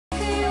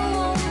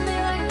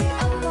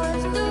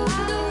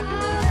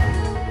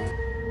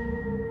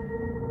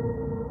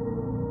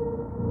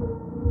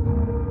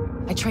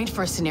trained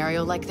for a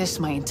scenario like this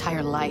my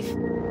entire life.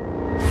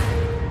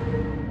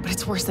 But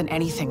it's worse than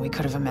anything we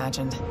could have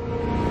imagined.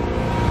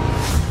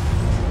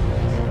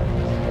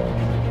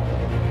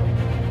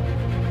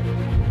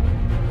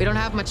 We don't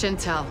have much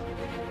intel,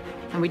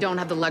 and we don't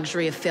have the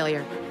luxury of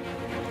failure.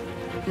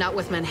 Not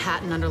with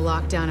Manhattan under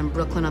lockdown and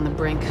Brooklyn on the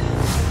brink.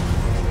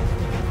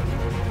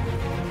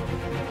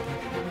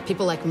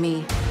 People like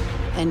me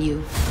and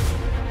you,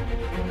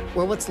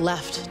 we're what's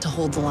left to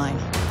hold the line.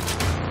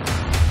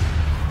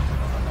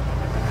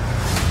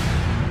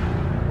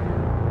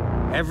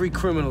 Every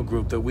criminal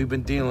group that we've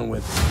been dealing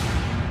with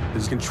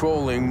is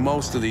controlling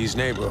most of these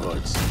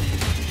neighborhoods.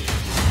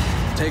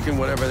 Taking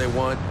whatever they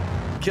want,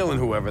 killing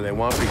whoever they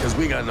want, because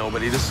we got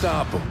nobody to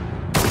stop them.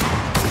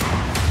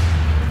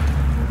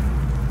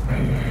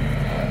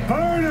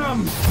 Burn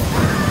them!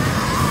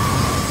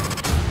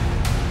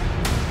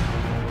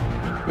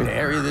 I mean, an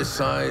area this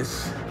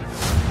size,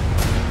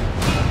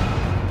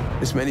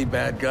 this many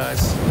bad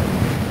guys,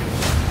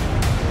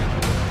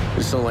 I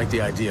just don't like the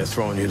idea of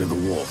throwing you to the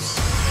wolves.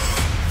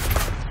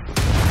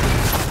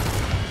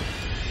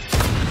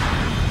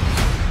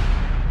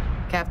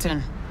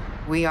 Captain,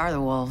 we are the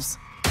wolves.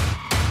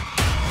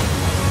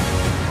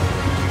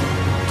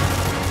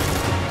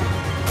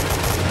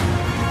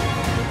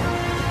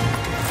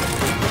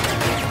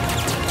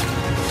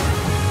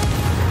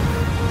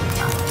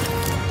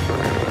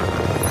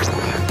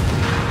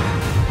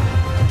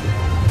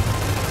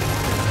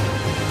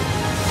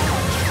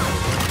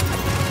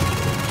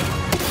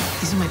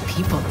 These are my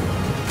people.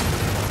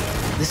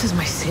 This is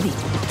my city.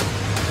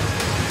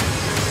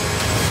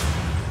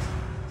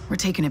 We're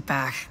taking it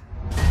back.